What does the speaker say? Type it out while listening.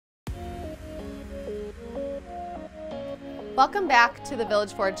Welcome back to the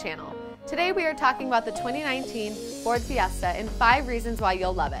Village Ford channel. Today we are talking about the 2019 Ford Fiesta and 5 reasons why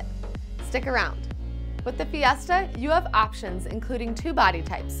you'll love it. Stick around. With the Fiesta, you have options including 2 body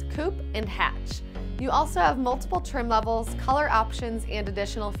types, coupe and hatch. You also have multiple trim levels, color options, and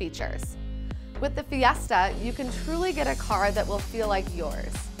additional features. With the Fiesta, you can truly get a car that will feel like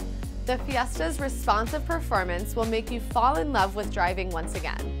yours. The Fiesta's responsive performance will make you fall in love with driving once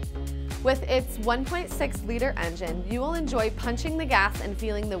again. With its 1.6-liter engine, you will enjoy punching the gas and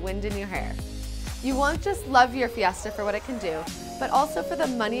feeling the wind in your hair. You won't just love your Fiesta for what it can do, but also for the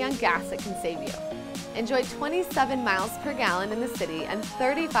money on gas it can save you. Enjoy 27 miles per gallon in the city and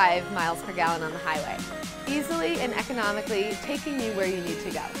 35 miles per gallon on the highway, easily and economically taking you where you need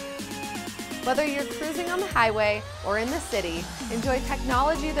to go. Whether you're cruising on the highway or in the city, enjoy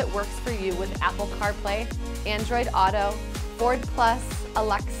technology that works for you with Apple CarPlay, Android Auto, Ford Plus,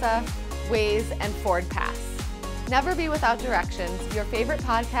 Alexa, Waze, and Ford Pass. Never be without directions, your favorite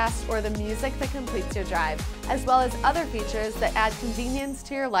podcast, or the music that completes your drive, as well as other features that add convenience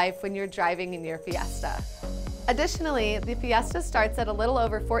to your life when you're driving in your Fiesta. Additionally, the Fiesta starts at a little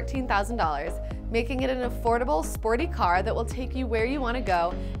over $14,000, making it an affordable, sporty car that will take you where you want to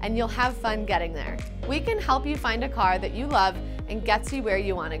go and you'll have fun getting there. We can help you find a car that you love and gets you where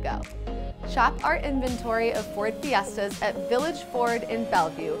you want to go. Shop our inventory of Ford Fiestas at Village Ford in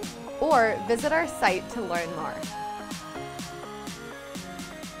Belleview or visit our site to learn more.